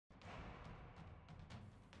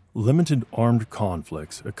Limited armed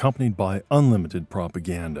conflicts accompanied by unlimited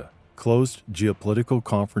propaganda, closed geopolitical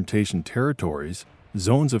confrontation territories,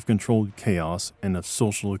 zones of controlled chaos, and of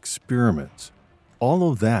social experiments.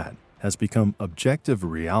 All of that has become objective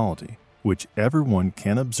reality, which everyone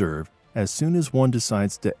can observe as soon as one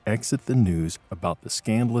decides to exit the news about the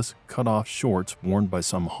scandalous cut-off shorts worn by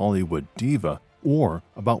some Hollywood diva or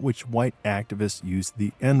about which white activists used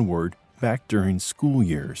the N-word back during school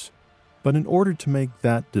years. But in order to make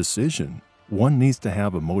that decision, one needs to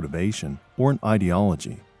have a motivation or an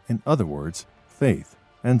ideology, in other words, faith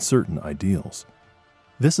and certain ideals.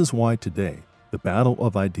 This is why today, the battle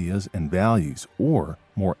of ideas and values, or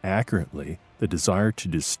more accurately, the desire to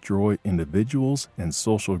destroy individuals and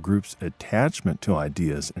social groups' attachment to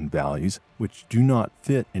ideas and values which do not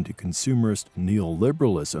fit into consumerist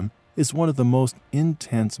neoliberalism, is one of the most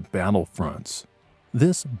intense battlefronts.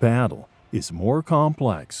 This battle is more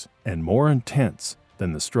complex and more intense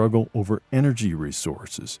than the struggle over energy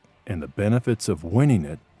resources, and the benefits of winning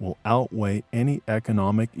it will outweigh any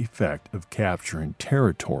economic effect of capturing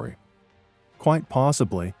territory. Quite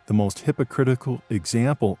possibly, the most hypocritical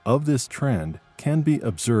example of this trend can be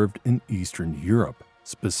observed in Eastern Europe,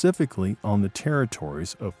 specifically on the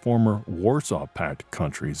territories of former Warsaw Pact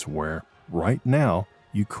countries where, right now,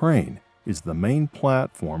 Ukraine is the main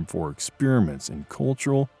platform for experiments in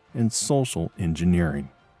cultural and social engineering.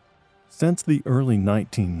 Since the early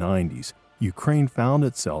 1990s, Ukraine found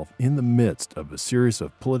itself in the midst of a series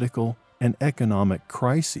of political and economic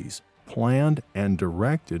crises planned and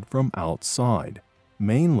directed from outside,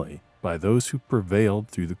 mainly by those who prevailed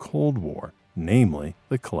through the Cold War, namely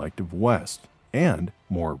the collective West, and,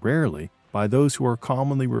 more rarely, by those who are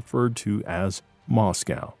commonly referred to as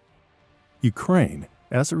Moscow. Ukraine,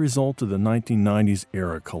 as a result of the 1990s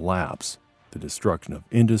era collapse, the destruction of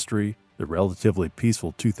industry, the relatively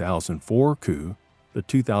peaceful 2004 coup, the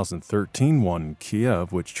 2013 one in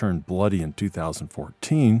Kiev which turned bloody in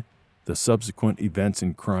 2014, the subsequent events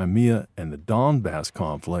in Crimea and the Donbass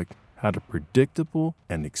conflict had a predictable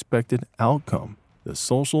and expected outcome: the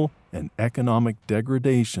social and economic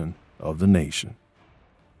degradation of the nation.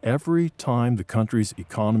 Every time the country's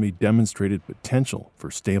economy demonstrated potential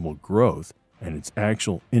for stable growth and its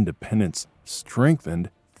actual independence strengthened,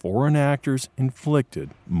 foreign actors inflicted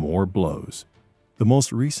more blows. The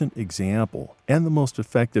most recent example and the most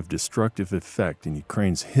effective destructive effect in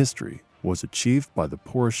Ukraine's history was achieved by the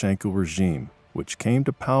Poroshenko regime, which came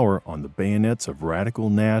to power on the bayonets of radical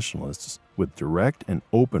nationalists with direct and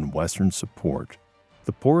open Western support.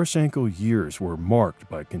 The Poroshenko years were marked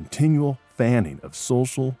by continual fanning of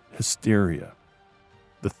social hysteria.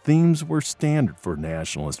 The themes were standard for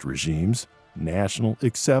nationalist regimes: national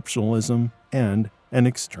exceptionalism and an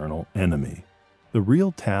external enemy. The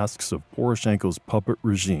real tasks of Poroshenko's puppet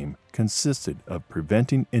regime consisted of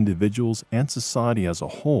preventing individuals and society as a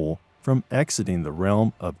whole from exiting the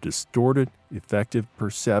realm of distorted, effective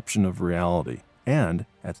perception of reality, and,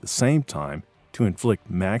 at the same time, to inflict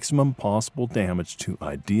maximum possible damage to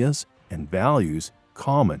ideas and values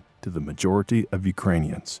common to the majority of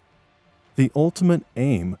Ukrainians. The ultimate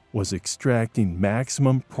aim was extracting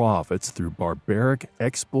maximum profits through barbaric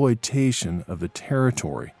exploitation of the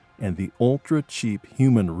territory and the ultra-cheap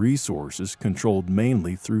human resources controlled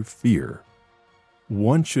mainly through fear.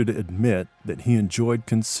 One should admit that he enjoyed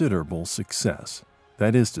considerable success.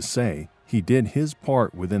 That is to say, he did his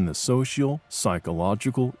part within the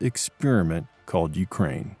socio-psychological experiment called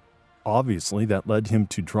Ukraine. Obviously, that led him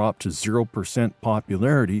to drop to 0%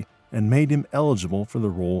 popularity and made him eligible for the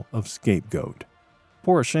role of scapegoat.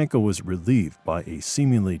 Poroshenko was relieved by a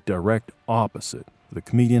seemingly direct opposite, the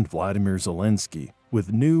comedian Vladimir Zelensky,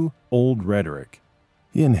 with new, old rhetoric.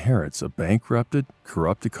 He inherits a bankrupted,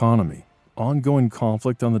 corrupt economy, ongoing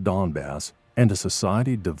conflict on the Donbass, and a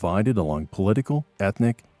society divided along political,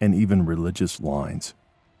 ethnic, and even religious lines.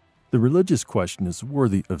 The religious question is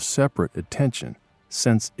worthy of separate attention,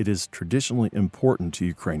 since it is traditionally important to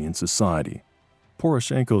Ukrainian society.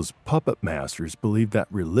 Poroshenko's puppet masters believe that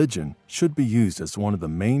religion should be used as one of the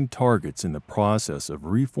main targets in the process of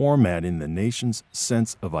reformatting the nation's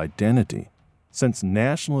sense of identity. Since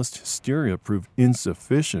nationalist hysteria proved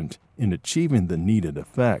insufficient in achieving the needed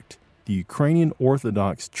effect, the Ukrainian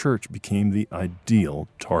Orthodox Church became the ideal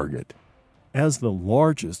target. As the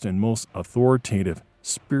largest and most authoritative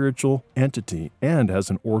spiritual entity and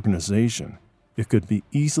as an organization, it could be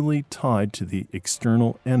easily tied to the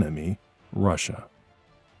external enemy, Russia.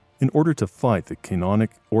 In order to fight the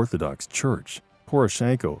canonic Orthodox Church,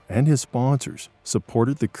 Poroshenko and his sponsors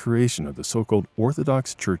supported the creation of the so-called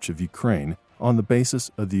Orthodox Church of Ukraine on the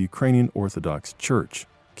basis of the Ukrainian Orthodox Church,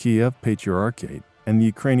 Kiev Patriarchate, and the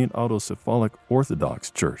Ukrainian Autocephalic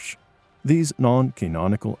Orthodox Church. These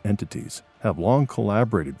non-canonical entities have long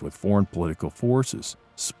collaborated with foreign political forces,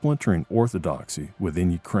 splintering Orthodoxy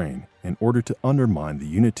within Ukraine in order to undermine the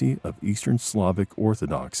unity of Eastern Slavic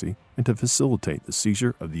Orthodoxy and to facilitate the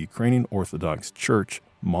seizure of the Ukrainian Orthodox Church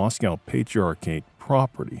Moscow Patriarchate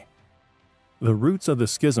property. The roots of the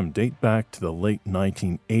schism date back to the late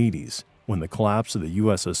 1980s, when the collapse of the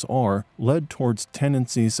USSR led towards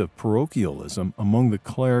tendencies of parochialism among the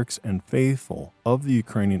clerics and faithful of the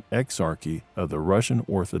Ukrainian Exarchy of the Russian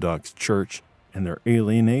Orthodox Church and their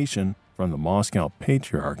alienation from the Moscow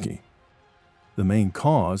Patriarchy. The main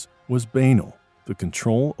cause was banal, the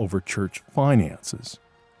control over church finances.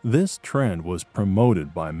 This trend was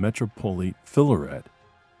promoted by Metropolite Filaret.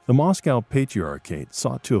 The Moscow Patriarchate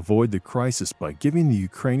sought to avoid the crisis by giving the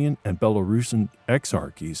Ukrainian and Belarusian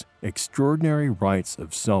exarchies extraordinary rights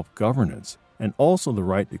of self-governance and also the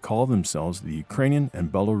right to call themselves the Ukrainian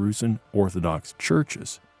and Belarusian Orthodox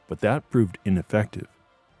churches, but that proved ineffective.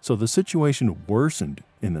 So the situation worsened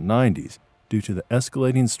in the 90s due to the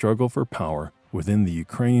escalating struggle for power within the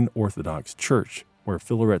Ukrainian Orthodox Church, where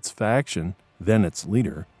Filaret's faction, then its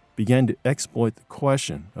leader, began to exploit the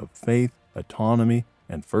question of faith, autonomy,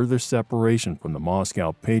 and further separation from the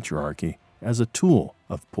Moscow Patriarchy as a tool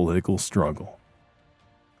of political struggle.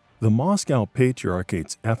 The Moscow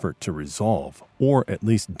Patriarchate's effort to resolve, or at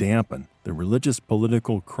least dampen, the religious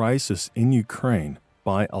political crisis in Ukraine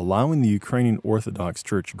by allowing the Ukrainian Orthodox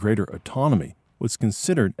Church greater autonomy was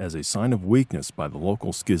considered as a sign of weakness by the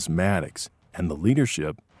local schismatics and the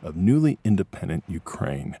leadership of newly independent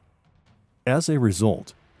Ukraine. As a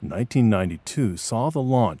result, 1992 saw the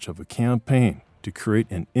launch of a campaign to create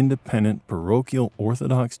an independent parochial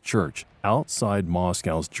Orthodox Church outside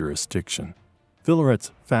Moscow's jurisdiction.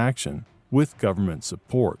 Filaret's faction, with government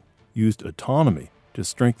support, used autonomy to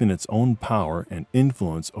strengthen its own power and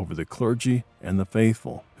influence over the clergy and the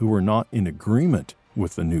faithful who were not in agreement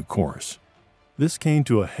with the new course. This came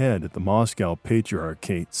to a head at the Moscow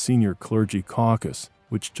Patriarchate Senior Clergy Caucus,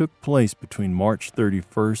 which took place between March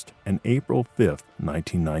 31st and April 5,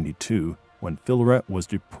 1992, when Filaret was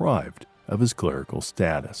deprived of his clerical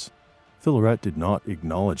status. Filaret did not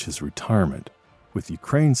acknowledge his retirement. With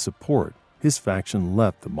Ukraine's support, his faction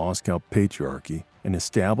left the Moscow Patriarchy and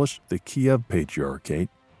established the Kiev Patriarchate,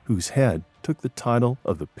 whose head took the title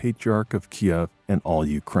of the Patriarch of Kiev and all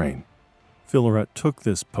Ukraine. Filaret took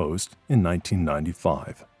this post in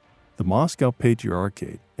 1995. The Moscow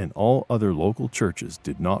Patriarchate and all other local churches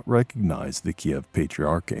did not recognize the Kiev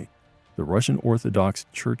Patriarchate. The Russian Orthodox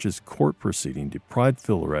Church's court proceeding deprived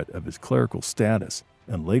Filaret of his clerical status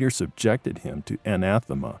and later subjected him to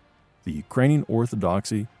anathema. The Ukrainian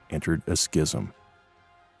Orthodoxy entered a schism.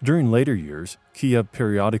 During later years, Kiev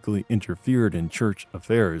periodically interfered in church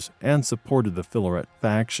affairs and supported the Filaret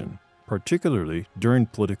faction, particularly during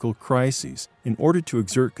political crises, in order to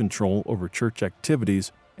exert control over church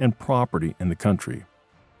activities and property in the country.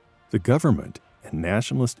 The government and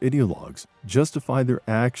nationalist ideologues justify their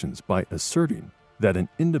actions by asserting that an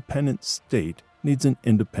independent state needs an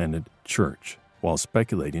independent church, while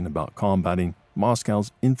speculating about combating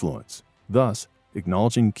Moscow's influence, thus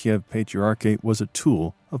acknowledging Kiev Patriarchate was a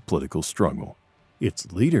tool of political struggle.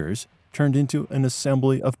 Its leaders turned into an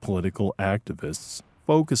assembly of political activists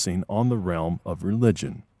focusing on the realm of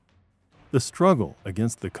religion. The struggle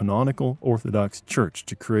against the canonical Orthodox Church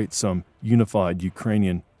to create some unified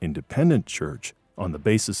Ukrainian independent church on the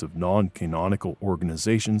basis of non-canonical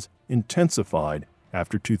organizations intensified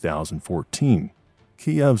after 2014.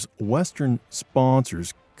 Kiev's Western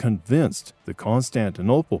sponsors convinced the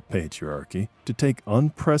Constantinople Patriarchy to take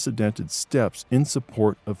unprecedented steps in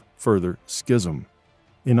support of further schism.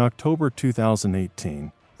 In October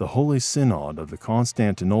 2018, the Holy Synod of the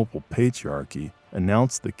Constantinople Patriarchy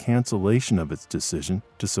announced the cancellation of its decision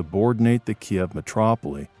to subordinate the Kiev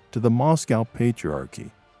metropoly to the Moscow Patriarchy,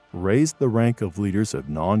 raised the rank of leaders of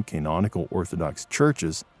non-canonical Orthodox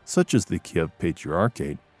churches such as the Kiev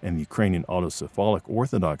Patriarchate and the Ukrainian Autocephalic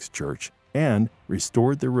Orthodox Church, and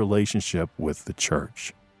restored their relationship with the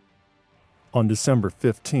Church. On December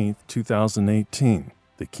 15, 2018,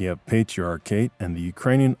 the Kiev Patriarchate and the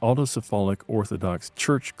Ukrainian Autocephalic Orthodox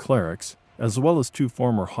Church clerics, as well as two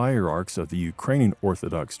former hierarchs of the Ukrainian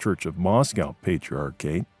Orthodox Church of Moscow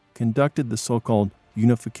Patriarchate, conducted the so-called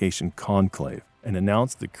Unification Conclave and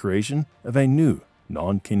announced the creation of a new,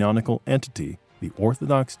 non-canonical entity, the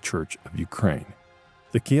Orthodox Church of Ukraine.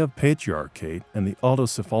 The Kiev Patriarchate and the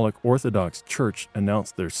Autocephalic Orthodox Church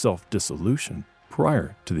announced their self-dissolution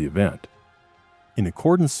prior to the event. In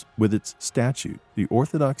accordance with its statute, the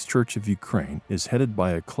Orthodox Church of Ukraine is headed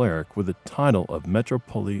by a cleric with the title of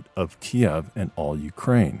Metropolite of Kiev and all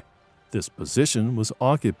Ukraine. This position was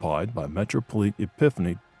occupied by Metropolite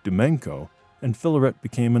Epiphany Dymenko, and Filaret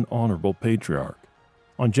became an honorable patriarch.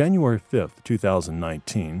 On January 5,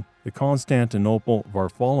 2019, the Constantinople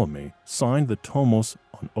Vartholomew signed the Tomos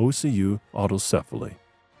on OCU autocephaly.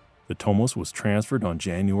 The Tomos was transferred on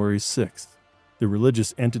January 6th. The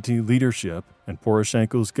religious entity leadership and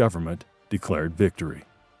Poroshenko's government declared victory,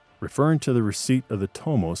 referring to the receipt of the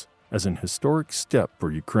Tomos as an historic step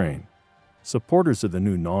for Ukraine. Supporters of the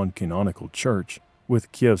new non-canonical church,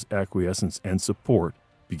 with Kiev's acquiescence and support,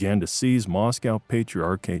 began to seize Moscow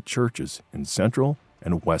Patriarchate churches in central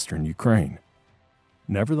and western Ukraine.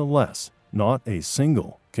 Nevertheless, not a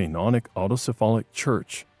single canonic autocephalic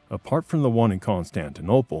church, apart from the one in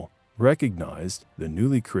Constantinople, recognized the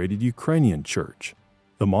newly created Ukrainian church.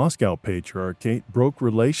 The Moscow Patriarchate broke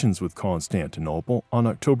relations with Constantinople on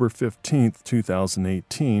October 15,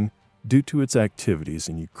 2018, due to its activities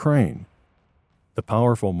in Ukraine. The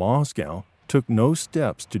powerful Moscow took no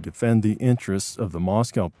steps to defend the interests of the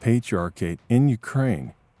Moscow Patriarchate in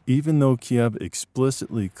Ukraine, even though Kiev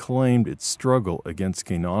explicitly claimed its struggle against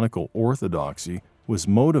canonical orthodoxy was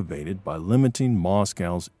motivated by limiting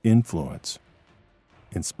Moscow's influence.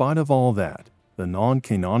 In spite of all that, the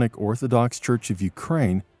non-canonic Orthodox Church of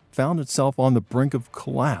Ukraine found itself on the brink of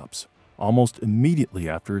collapse almost immediately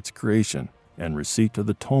after its creation and receipt of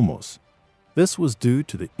the Tomos. This was due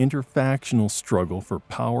to the interfactional struggle for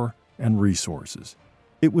power and resources.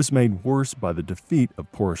 It was made worse by the defeat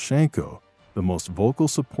of Poroshenko, the most vocal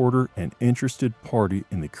supporter and interested party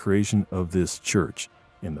in the creation of this church,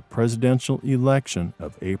 in the presidential election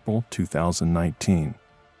of April 2019.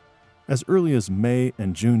 As early as May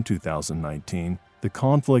and June 2019, the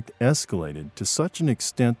conflict escalated to such an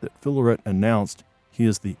extent that Filaret announced he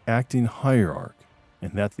is the acting hierarch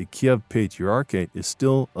and that the Kiev Patriarchate is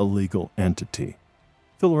still a legal entity.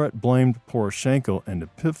 Filaret blamed Poroshenko and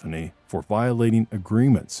Epiphany for violating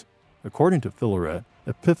agreements. According to Filaret,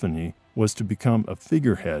 Epiphany was to become a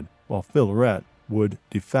figurehead, while Filaret would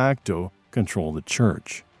de facto control the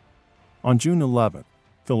church. On June 11th,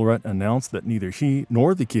 Filaret announced that neither he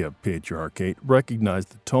nor the Kiev Patriarchate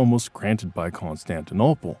recognized the Tomos granted by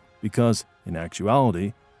Constantinople because, in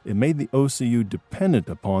actuality, it made the OCU dependent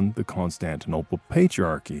upon the Constantinople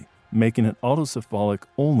Patriarchy, making it autocephalic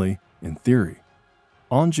only in theory.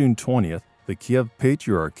 On June 20th, the Kiev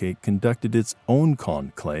Patriarchate conducted its own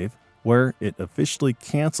conclave, where it officially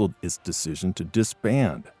canceled its decision to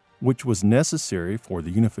disband, which was necessary for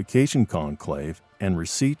the unification conclave and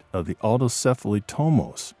receipt of the autocephaly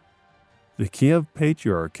Tomos. The Kiev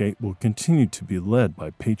Patriarchate will continue to be led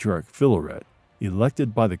by Patriarch Filaret,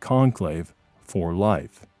 elected by the conclave for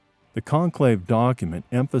life. The conclave document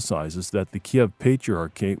emphasizes that the Kiev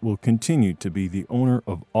Patriarchate will continue to be the owner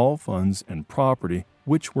of all funds and property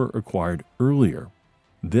which were acquired earlier.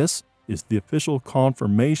 This is the official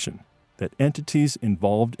confirmation that entities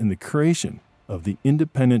involved in the creation of the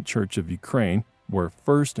independent Church of Ukraine were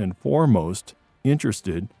first and foremost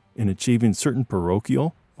interested in achieving certain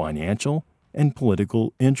parochial, financial, and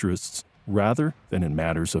political interests rather than in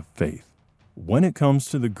matters of faith. When it comes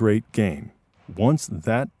to the great game, once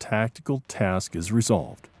that tactical task is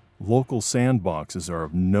resolved, local sandboxes are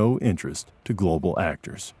of no interest to global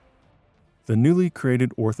actors. The newly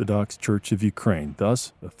created Orthodox Church of Ukraine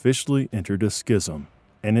thus officially entered a schism,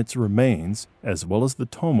 and its remains, as well as the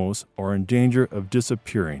Tomos, are in danger of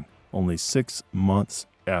disappearing only 6 months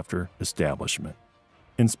after establishment.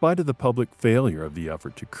 In spite of the public failure of the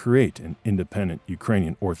effort to create an independent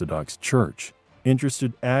Ukrainian Orthodox Church,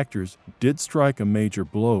 interested actors did strike a major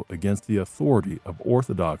blow against the authority of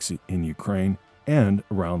orthodoxy in Ukraine and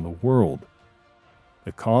around the world.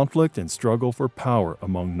 The conflict and struggle for power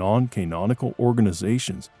among non-canonical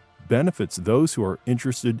organizations benefits those who are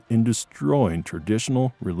interested in destroying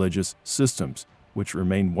traditional religious systems, which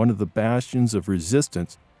remain one of the bastions of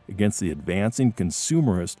resistance against the advancing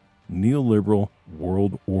consumerist neoliberal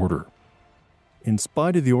world order. In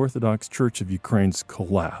spite of the Orthodox Church of Ukraine's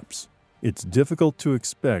collapse, it's difficult to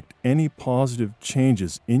expect any positive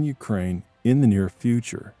changes in Ukraine in the near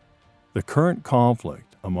future. The current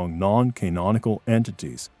conflict among non-canonical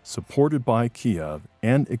entities supported by Kiev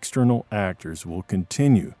and external actors will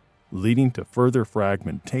continue, leading to further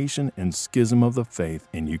fragmentation and schism of the faith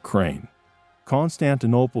in Ukraine.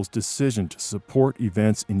 Constantinople's decision to support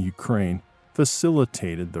events in Ukraine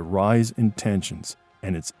facilitated the rise in tensions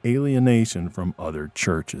and its alienation from other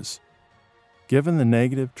churches. Given the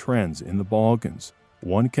negative trends in the Balkans,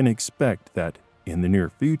 one can expect that, in the near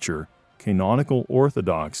future, canonical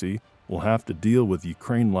orthodoxy will have to deal with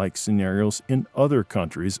Ukraine-like scenarios in other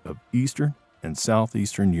countries of Eastern and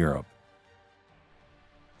Southeastern Europe.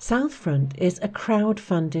 Southfront is a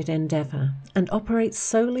crowd-funded endeavour and operates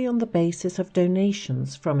solely on the basis of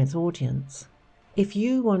donations from its audience. If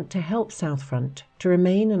you want to help Southfront to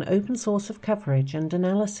remain an open source of coverage and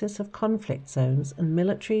analysis of conflict zones and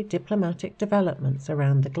military diplomatic developments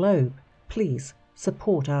around the globe, please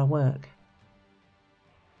support our work.